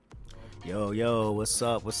Yo, what's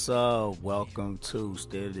up? What's up? Welcome to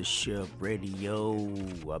Still the Ship Radio.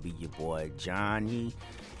 I'll be your boy Johnny,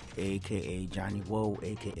 aka Johnny Woe,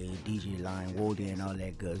 aka DJ Lion Woody, and all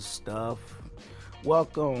that good stuff.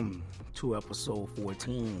 Welcome to episode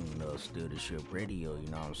 14 of Still the Ship Radio. You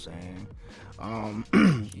know what I'm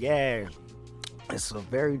saying? Yeah, it's a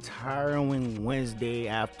very tiring Wednesday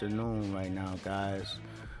afternoon right now, guys.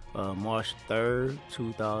 March 3rd,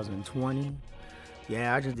 2020.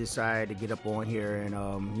 Yeah, I just decided to get up on here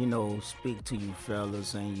and speak to you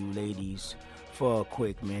fellas and you ladies for a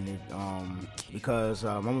quick minute. Because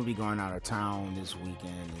I'm gonna be going out of town this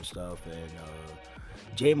weekend and stuff, and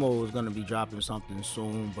J-Mo is gonna be dropping something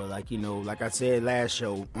soon. But like I said last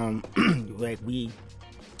show, like we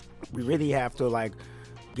really have to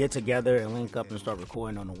get together and link up and start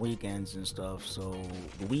recording on the weekends and stuff. So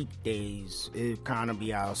the weekdays it kind of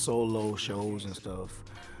be our solo shows and stuff.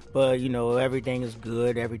 But everything is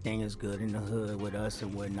good. Everything is good in the hood with us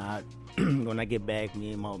and whatnot. When I get back,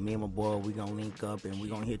 me and my boy, we gonna link up and we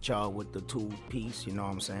gonna hit y'all with the 2-piece. You know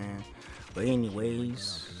what I'm saying? But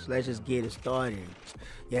anyways, let's just get it started.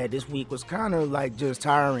 Yeah, this week was kind of just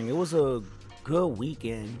tiring. It was a good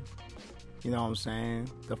weekend. You know what I'm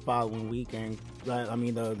saying? The following weekend,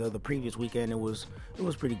 the previous weekend, it was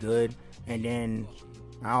pretty good. And then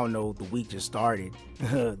I don't know, the week just started.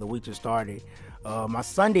 The week just started. My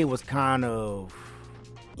Sunday was kind of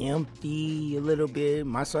empty a little bit.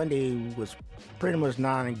 My Sunday was pretty much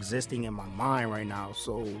non-existing in my mind right now.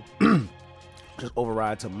 So just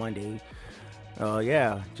override to Monday.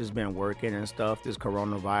 Just been working and stuff. This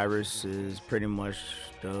coronavirus is pretty much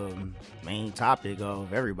the main topic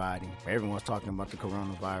of everybody. Everyone's talking about the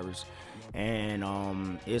coronavirus.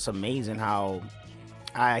 And it's amazing how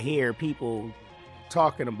I hear people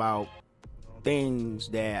talking about things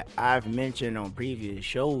that I've mentioned on previous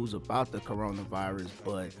shows about the coronavirus,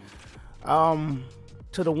 but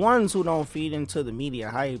to the ones who don't feed into the media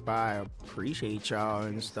hype, I appreciate y'all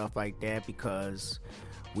and stuff like that, because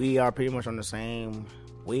we are pretty much on the same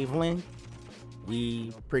wavelength.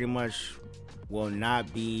 We pretty much will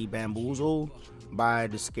not be bamboozled by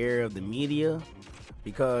the scare of the media,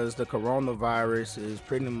 because the coronavirus is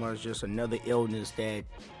pretty much just another illness that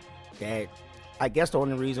I guess the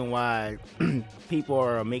only reason why people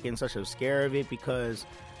are making such a scare of it, because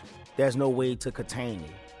there's no way to contain it.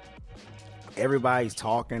 Everybody's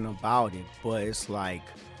talking about it, but it's like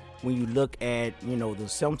when you look at, the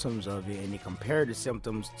symptoms of it and they compare the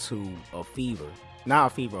symptoms to a fever, not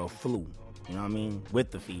a fever, a flu, you know what I mean? With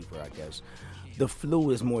the fever, I guess. The flu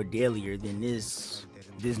is more deadlier than this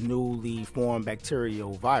newly formed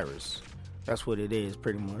bacterial virus. That's what it is,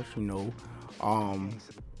 pretty much,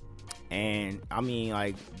 And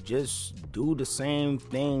just do the same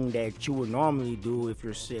thing that you would normally do if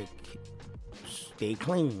you're sick. Stay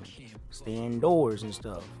clean, stay indoors and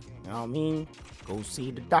stuff. You know what I mean? Go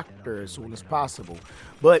see the doctor as soon as possible.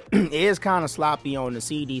 But it is kind of sloppy on the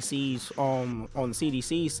CDC's on the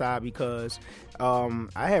CDC side, because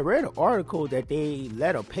I had read an article that they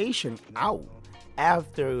let a patient out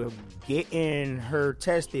after getting her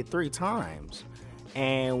tested 3 times.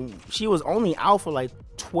 And she was only out for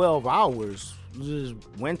 12 hours. Just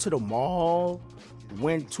went to the mall,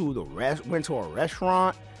 went to a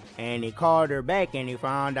restaurant, and they called her back and they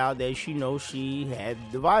found out that she had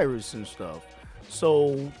the virus and stuff.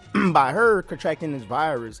 So by her contracting this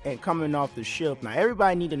virus and coming off the ship, now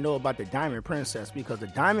everybody need to know about the Diamond Princess, because the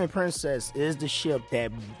Diamond Princess is the ship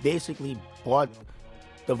that basically brought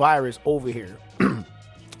the virus over here.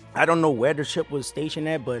 I don't know where the ship was stationed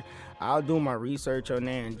at, but I'll do my research on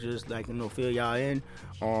that and just fill y'all in,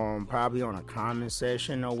 probably on a comment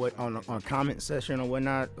session or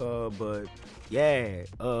whatnot. But yeah,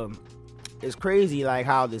 it's crazy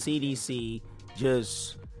how the CDC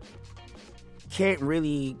just can't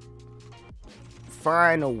really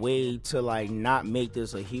find a way to not make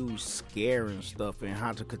this a huge scare and stuff, and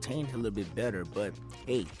how to contain it a little bit better. But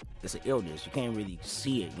hey, it's an illness. You can't really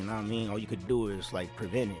see it, you know what I mean? All you could do is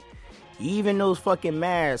prevent it. Even those fucking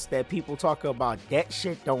masks that people talk about, that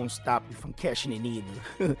shit don't stop you from catching it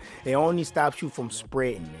either. It only stops you from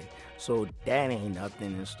spreading it. So that ain't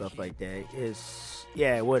nothing and stuff like that. It's,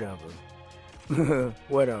 yeah, whatever.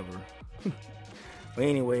 Whatever. But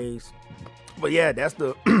anyways, but yeah, that's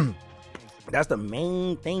the that's the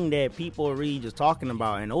main thing that people are really just talking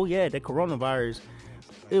about. And oh yeah, the coronavirus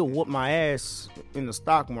it whooped my ass in the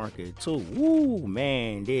stock market too. Woo,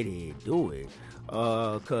 man, did it do it.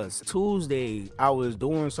 Cause Tuesday I was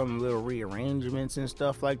doing some little rearrangements and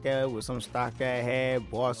stuff like that with some stock that I had,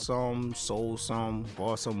 bought some, sold some,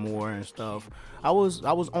 bought some more and stuff. I was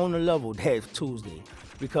on the level that Tuesday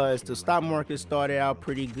because the stock market started out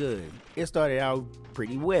pretty good. It started out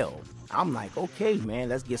pretty well. I'm like, okay, man,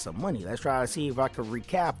 let's get some money. Let's try to see if I could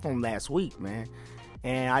recap from last week, man.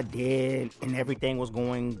 And I did, and everything was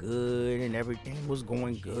going good,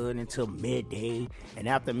 until midday. And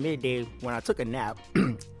after midday, when I took a nap,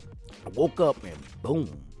 I woke up and boom.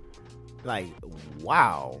 Like,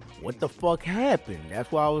 wow, what the fuck happened?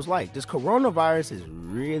 That's why I was like, this coronavirus is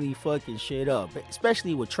really fucking shit up,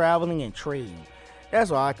 especially with traveling and trade. That's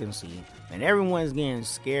all I can see. And everyone's getting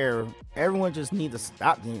scared. Everyone just needs to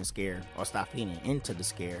stop getting scared or stop feeding into the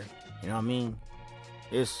scare. You know what I mean?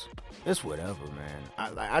 It's whatever, man.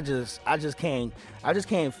 I just can't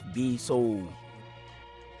be so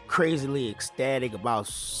crazily ecstatic about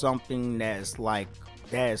something that's like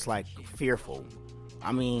fearful.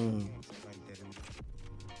 I mean,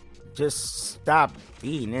 just stop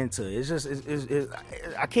feeding into it.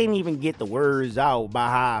 I can't even get the words out about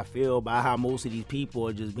how I feel about how most of these people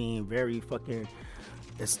are just being very fucking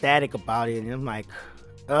ecstatic about it. And I'm like,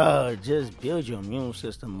 just build your immune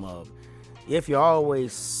system up. If you're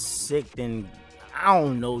always sick, then I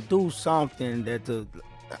don't know, do something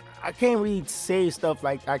I can't really say stuff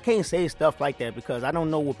like that because I don't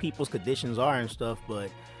know what people's conditions are and stuff, but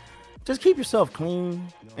just keep yourself clean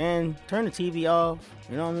and turn the TV off,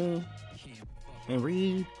 you know what I mean? And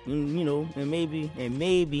read, and, you know, and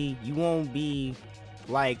maybe you won't be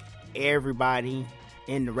like everybody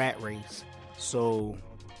in the rat race. So,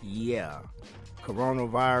 yeah,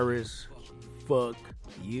 coronavirus, fuck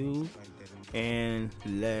you. And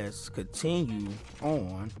let's continue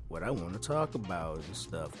on what I want to talk about and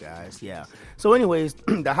stuff, guys. Yeah. So anyways,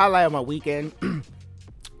 the highlight of my weekend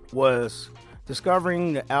was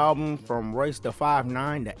discovering the album from Royce da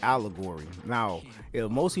 5'9", The Allegory. Now,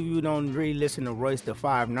 if most of you don't really listen to Royce da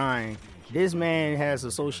 5'9", this man has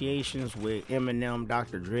associations with Eminem,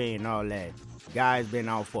 Dr. Dre, and all that. Guy's been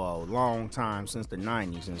out for a long time, since the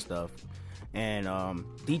 90s and stuff. And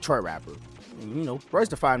Detroit rapper. You know, Royce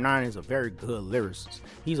da 5'9" is a very good lyricist.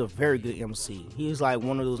 He's a very good MC. He's like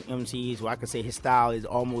one of those MCs where I can say his style is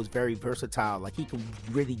almost very versatile. Like, he can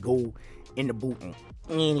really go in the boot on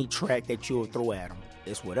any track that you'll throw at him.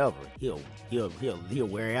 It's whatever. He'll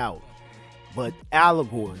wear it out. But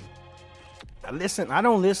Allegory. I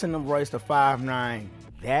don't listen to Royce da 5'9"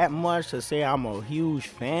 that much to say I'm a huge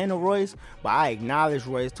fan of Royce, but I acknowledge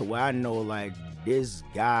Royce to where I know, like, this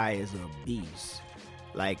guy is a beast.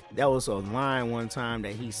 Like, that was a line one time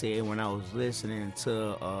that he said when I was listening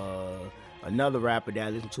to another rapper that I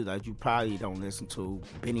listen to that you probably don't listen to,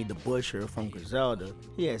 Benny the Butcher from Griselda.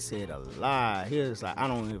 He had said a lie. He was like, I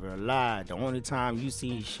don't even lie. The only time you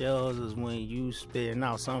see shells is when you spitting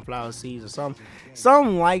out sunflower seeds or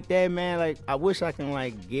something like that, man. Like, I wish I can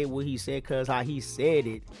like get what he said, cause how he said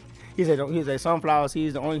it. He said sunflower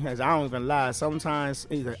seeds the only has. I don't even lie. Sometimes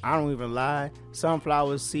he's like, I don't even lie.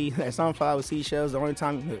 Sunflower seed shells the only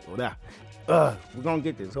time. We're gonna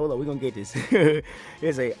get this. Hold up, we're gonna get this.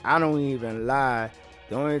 It's a I don't even lie.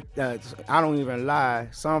 I don't even lie.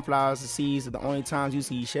 Sunflower seeds are the only times you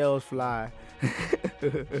see shells fly.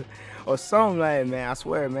 Or something like that, man. I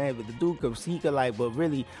swear, man. But the dude could like, but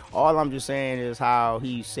really, all I'm just saying is how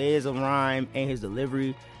he says a rhyme and his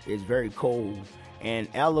delivery is very cold. And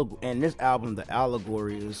this album, The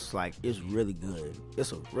Allegory, is like, it's really good.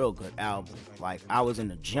 It's a real good album. Like, I was in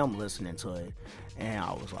the gym listening to it, and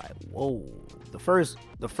I was like, whoa. The first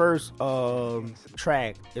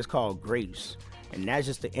track is called Grace, and that's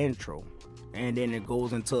just the intro. And then it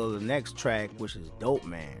goes into the next track, which is Dope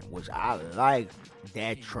Man, which I like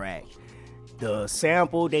that track. The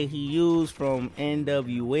sample that he used from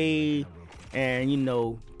NWA, and, you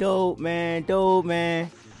know, Dope Man.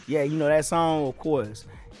 Yeah, you know that song, of course.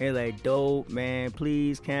 And like, dope, man,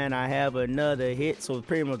 please can I have another hit? So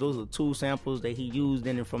pretty much those are two samples that he used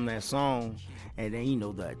in it from that song. And then, you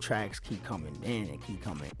know, the tracks keep coming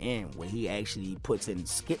in where he actually puts in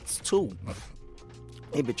skits too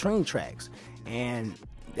in between tracks. And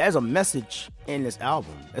there's a message in this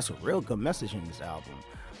album. That's a real good message in this album.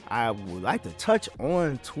 I would like to touch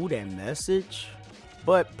on to that message.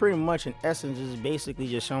 But pretty much in essence is basically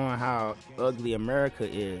just showing how ugly America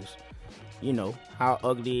is. You know, how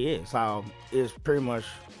ugly it is. How it's pretty much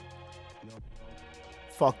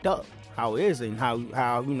fucked up. How it is, and how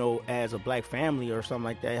you know, as a black family or something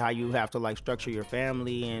like that, how you have to like structure your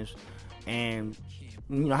family and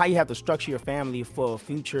you know how you have to structure your family for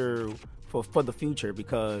future for the future,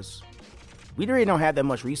 because we really don't have that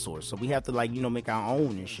much resource, so we have to make our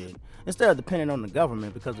own and shit instead of depending on the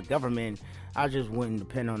government, because the government, I just wouldn't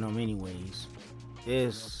depend on them anyways.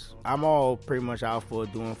 I'm all pretty much out for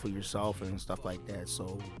doing for yourself and stuff like that.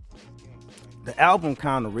 So the album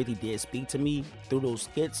kind of really did speak to me through those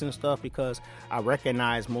skits and stuff, because I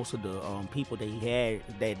recognized most of the people that he had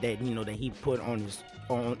that he put on his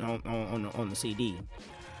on the CD.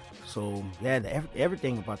 So yeah,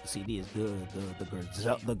 everything about the CD is good.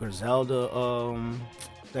 The Griselda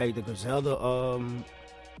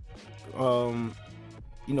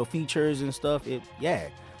features and stuff.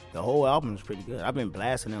 The whole album is pretty good. I've been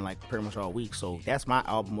blasting it pretty much all week. So that's my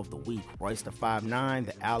album of the week. Royce da 5'9",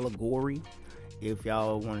 The Allegory. If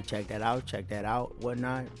y'all want to check that out,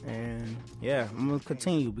 whatnot. And yeah, I'm going to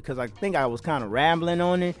continue, because I think I was kind of rambling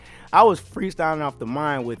on it. I was freestyling off the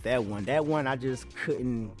mind with that one. That one, I just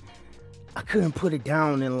couldn't put it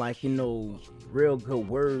down in real good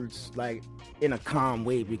words, in a calm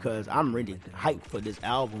way, because I'm really hyped for this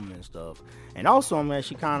album and stuff. And also, I'm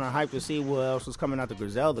actually kind of hyped to see what else is coming out the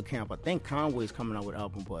Griselda camp. I think Conway's coming out with an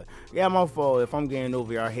album, but yeah, my fault if I'm getting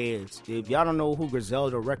over your heads. If y'all don't know who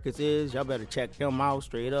Griselda Records is, y'all better check them out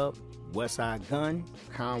straight up. Westside Gunn,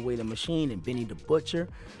 Conway the Machine, and Benny the Butcher.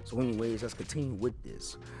 So anyways, let's continue with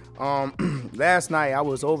this. Last night I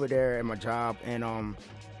was over there at my job, and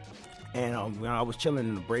I was chilling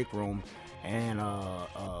in the break room, and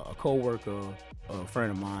a coworker, a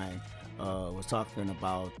friend of mine, was talking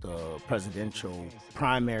about the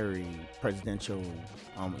primary presidential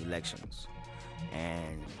elections,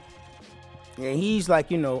 and he's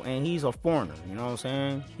and he's a foreigner, you know what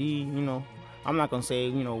I'm saying? I'm not gonna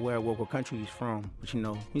say what country he's from, but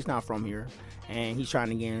he's not from here, and he's trying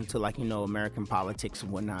to get into American politics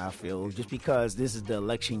and whatnot. I feel just because this is the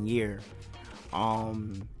election year.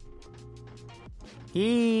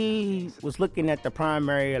 He was looking at the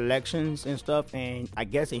primary elections and stuff, and I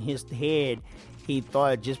guess in his head, he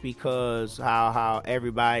thought just because how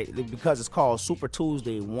everybody, because it's called Super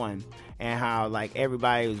Tuesday 1, and how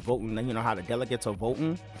everybody is voting, how the delegates are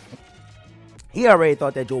voting, he already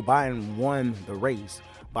thought that Joe Biden won the race.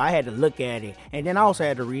 But I had to look at it, and then I also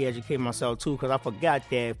had to re-educate myself too, because I forgot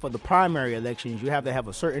that for the primary elections, you have to have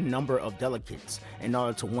a certain number of delegates in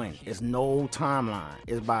order to win. It's no timeline.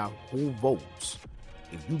 It's by who votes.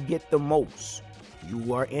 If you get the most,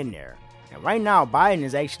 you are in there. And right now, Biden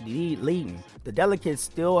is actually leading. The delegates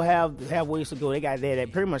still have ways to go. They got there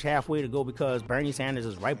pretty much halfway to go, because Bernie Sanders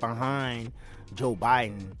is right behind Joe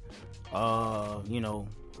Biden.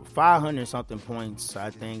 500 something points. I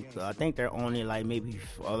think they're only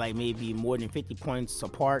maybe more than 50 points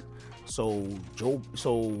apart. So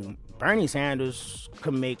Bernie Sanders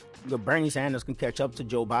can catch up to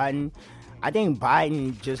Joe Biden. I think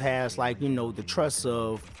Biden just has the trust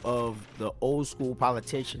of the old school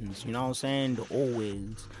politicians, you know what I'm saying? The old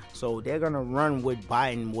wigs. So they're going to run with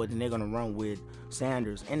Biden more than they're going to run with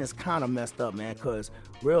Sanders. And it's kind of messed up, man, because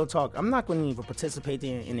real talk, I'm not going to even participate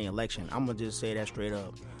in the election. I'm going to just say that straight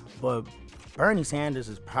up. But Bernie Sanders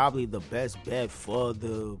is probably the best bet for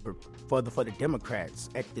the Democrats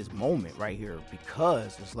at this moment right here,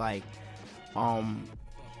 because it's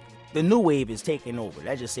the new wave is taking over.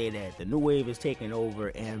 Let's just say that the new wave is taking over,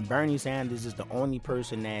 and Bernie Sanders is the only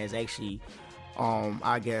person that is actually,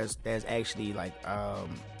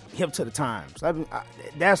 hip to the times.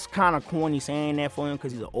 That's kind of corny saying that for him,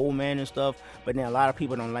 because he's an old man and stuff. But then a lot of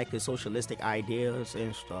people don't like his socialistic ideas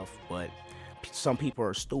and stuff. But some people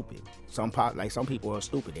are stupid. Some people are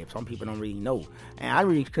stupid. Some people don't really know. And I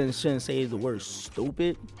really shouldn't say the word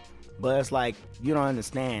stupid. But it's you don't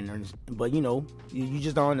understand. But you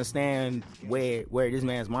just don't understand where this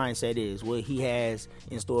man's mindset is, what he has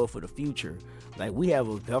in store for the future. We have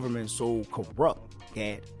a government so corrupt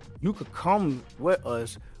that you could come with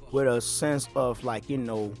us with a sense of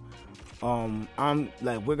I'm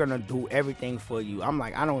we're gonna do everything for you.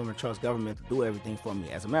 I don't even trust government to do everything for me.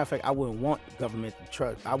 As a matter of fact, I wouldn't want government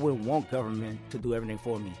to do everything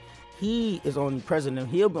for me. He is only president.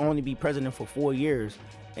 He'll only be president for 4 years.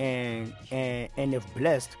 And if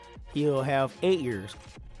blessed, he'll have 8 years,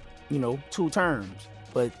 2 terms,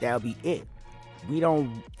 but that'll be it.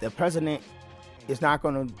 The president is not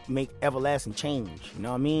going to make everlasting change, you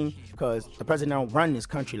know what I mean? Because the president don't run this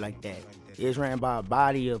country like that. It's ran by a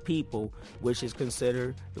body of people, which is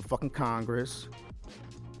considered the fucking Congress,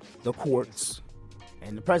 the courts,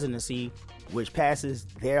 and the presidency, which passes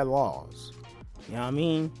their laws. You know what I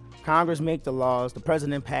mean? Congress make the laws, the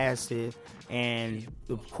president passes it, and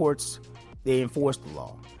the courts, they enforce the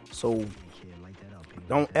law. So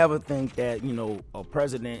don't ever think that, a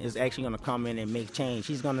president is actually going to come in and make change.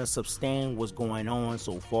 He's going to sustain what's going on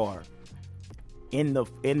so far. in the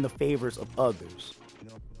favors of others.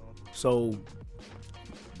 So,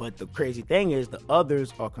 but the crazy thing is the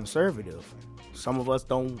others are conservative. Some of us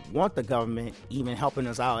don't want the government even helping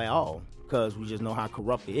us out at all because we just know how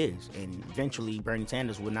corrupt it is. And eventually Bernie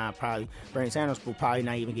Sanders will probably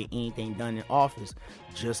not even get anything done in office,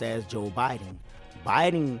 just as Joe Biden.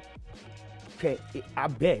 I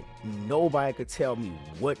bet nobody could tell me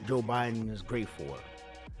what Joe Biden is great for,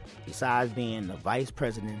 besides being the vice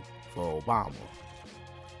president for Obama.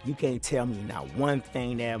 You can't tell me not one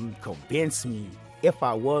thing that convinced me, if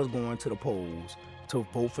I was going to the polls, to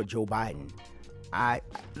vote for Joe Biden.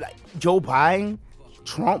 Joe Biden,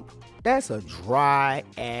 Trump, that's a dry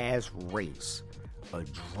ass race.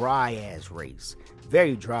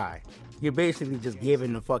 Very dry. You're basically just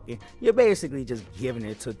giving it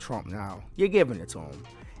to Trump now. You're giving it to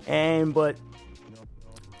him. But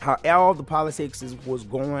how all the politics was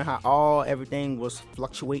going, how everything was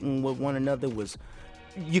fluctuating with one another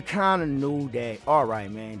you kind of knew that, all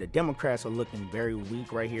right, man, the Democrats are looking very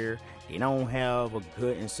weak right here. They don't have a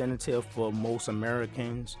good incentive for most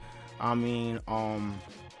Americans. I mean,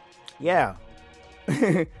 yeah.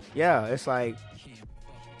 Yeah, it's like,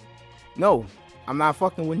 no, I'm not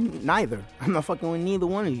fucking with neither. I'm not fucking with neither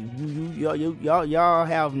one of you. Y'all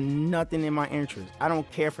have nothing in my interest. I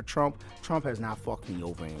don't care for Trump. Trump has not fucked me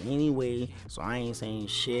over in any way, so I ain't saying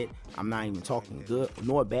shit. I'm not even talking good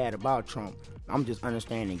nor bad about Trump. I'm just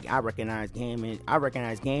understanding. I recognize game,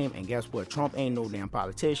 and guess what? Trump ain't no damn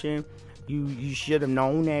politician. You should have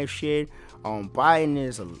known that shit. Biden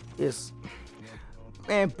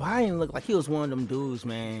Biden looked like he was one of them dudes,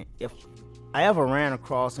 man. If I ever ran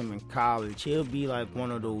across him in college, he'll be like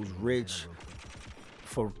one of those rich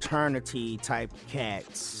fraternity type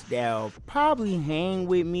cats that'll probably hang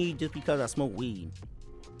with me just because I smoke weed.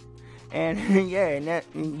 And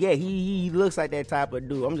he looks like that type of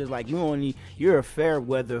dude. I'm just like, you're a fair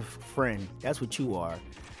weather friend. That's what you are.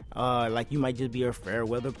 Like you might just be a fair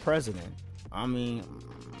weather president. I mean,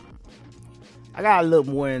 I gotta look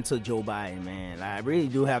more into Joe Biden, man. I really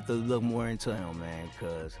do have to look more into him, man,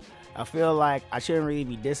 because I feel like I shouldn't really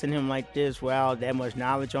be dissing him like this without that much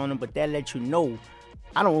knowledge on him. But that lets you know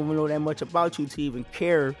I don't even know that much about you to even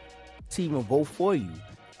care to even vote for you.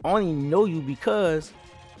 I only know you because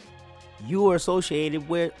you are associated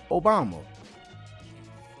with Obama.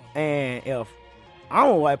 And if I'm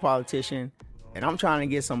a white politician and I'm trying to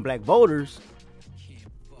get some black voters,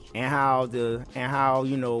 and how the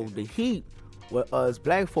heat with us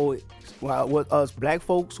black folks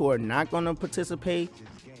who are not going to participate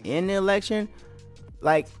in the election,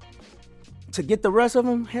 like, to get the rest of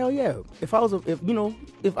them, hell yeah. If I was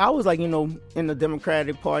like, in the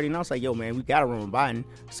Democratic Party and I was like, yo, man, we gotta run with Biden,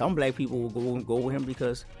 some black people will go with him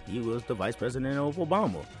because he was the vice president of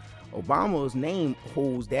Obama. Obama's name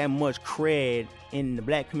holds that much cred in the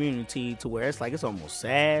black community to where it's almost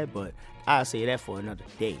sad, but I'll say that for another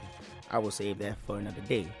day. I will save that for another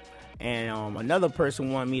day. And another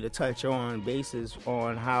person wanted me to touch on basis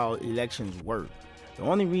on how elections work. The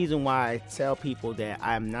only reason why I tell people that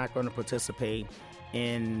I'm not going to participate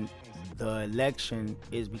in the election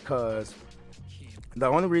is because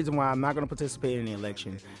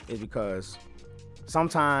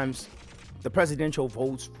sometimes the presidential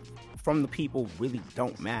votes from the people really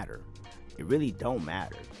don't matter. It really don't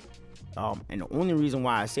matter. And the only reason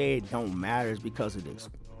why I say it don't matter is because of this.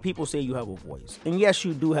 People say you have a voice. And yes,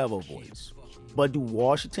 you do have a voice. But do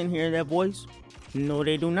Washington hear that voice? No,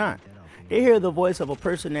 they do not. They hear the voice of a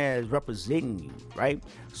person that is representing you, right?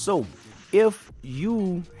 So if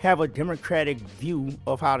you have a democratic view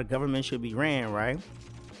of how the government should be ran, right?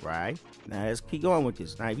 Now let's keep going with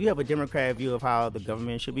this. Now, if you have a democratic view of how the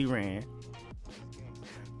government should be ran,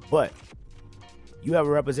 but you have a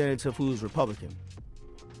representative who's Republican,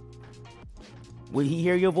 will he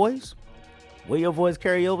hear your voice? Will your voice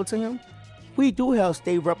carry over to him? We do have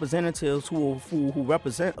state representatives who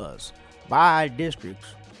represent us by our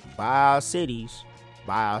districts, by our cities,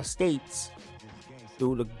 by our states,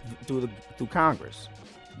 through Congress.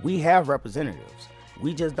 We have representatives.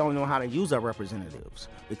 We just don't know how to use our representatives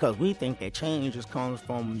because we think that change just comes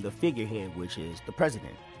from the figurehead, which is the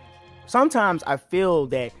president. Sometimes I feel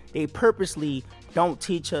that they purposely don't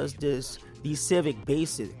teach us these civic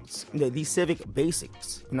basics. You know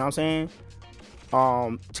what I'm saying?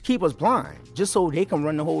 To keep us blind, just so they can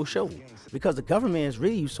run the whole show. Because the government is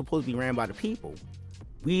really supposed to be ran by the people.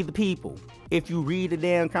 We the people. If you read the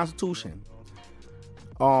damn Constitution.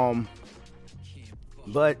 But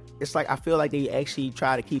it's like I feel like they actually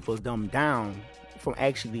try to keep us dumbed down from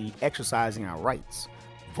actually exercising our rights.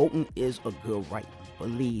 Voting is a good right.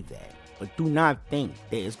 Believe that. But do not think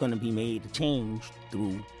that it's going to be made to change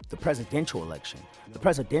through the presidential election. The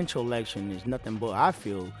presidential election is nothing but, I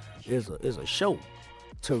feel, is a show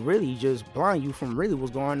to really just blind you from really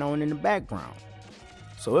what's going on in the background.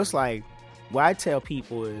 So it's like, what I tell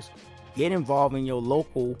people is, get involved in your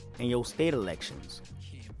local and your state elections.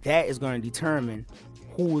 That is going to determine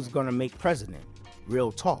who is going to make president.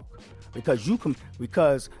 Real talk.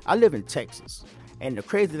 Because I live in Texas, and the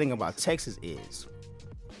crazy thing about Texas is,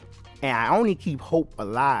 and I only keep hope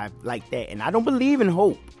alive like that, and I don't believe in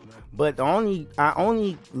hope, but I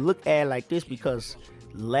only look at it like this because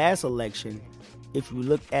last election, if you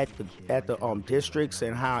look at the districts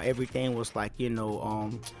and how everything was like,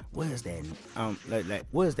 what is that?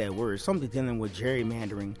 What is that word? Something dealing with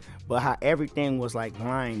gerrymandering, but how everything was like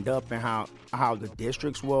lined up and how the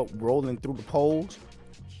districts were rolling through the polls.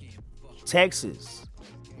 Texas,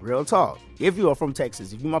 real talk. If you are from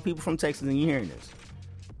Texas, if you my people from Texas and you're hearing this,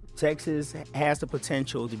 Texas has the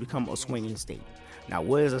potential to become a swinging state. Now,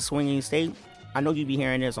 what is a swinging state? I know you be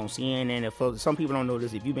hearing this on CNN. If some people don't know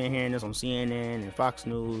this, if you've been hearing this on CNN and Fox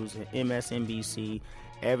News and MSNBC,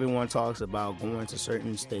 everyone talks about going to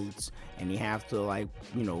certain states and they have to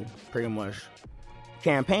pretty much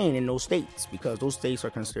campaign in those states because those states are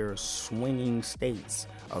considered swinging states.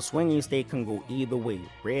 A swinging state can go either way,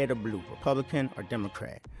 red or blue, Republican or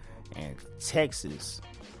Democrat. And Texas,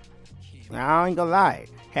 I ain't gonna lie,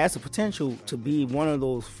 has the potential to be one of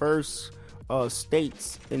those first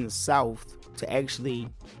states in the South to actually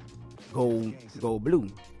go blue.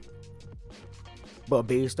 But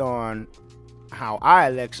based on how our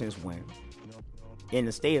elections went in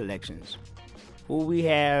the state elections, who we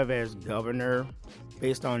have as governor,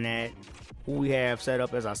 based on that, who we have set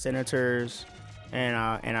up as our senators and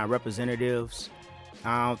our representatives,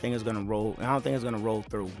 I don't think it's gonna roll. I don't think it's gonna roll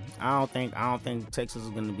through. I don't think Texas is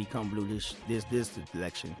gonna become blue this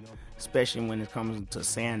election, especially when it comes to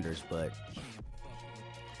Sanders. But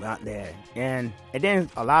not there. And then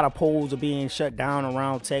a lot of polls are being shut down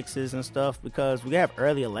around Texas and stuff because we have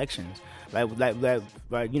early elections.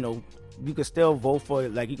 You can still vote for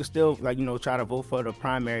try to vote for the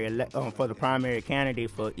primary candidate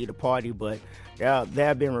for either party, but there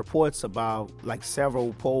have been reports about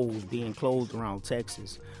several polls being closed around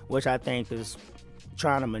Texas, which I think is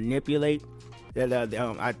trying to manipulate.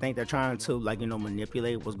 I think they're trying to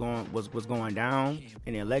manipulate what's going down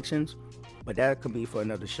in the elections, but that could be for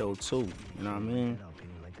another show too. You know what I mean?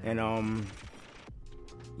 And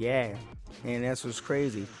yeah, and that's what's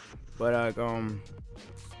crazy. But I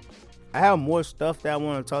have more stuff that I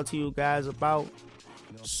want to talk to you guys about,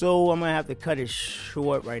 so I'm gonna have to cut it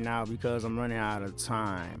short right now because I'm running out of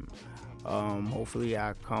time. Hopefully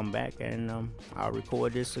I'll come back and I'll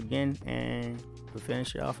record this again and we'll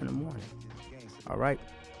finish it off in the morning. All right.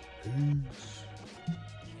 Peace.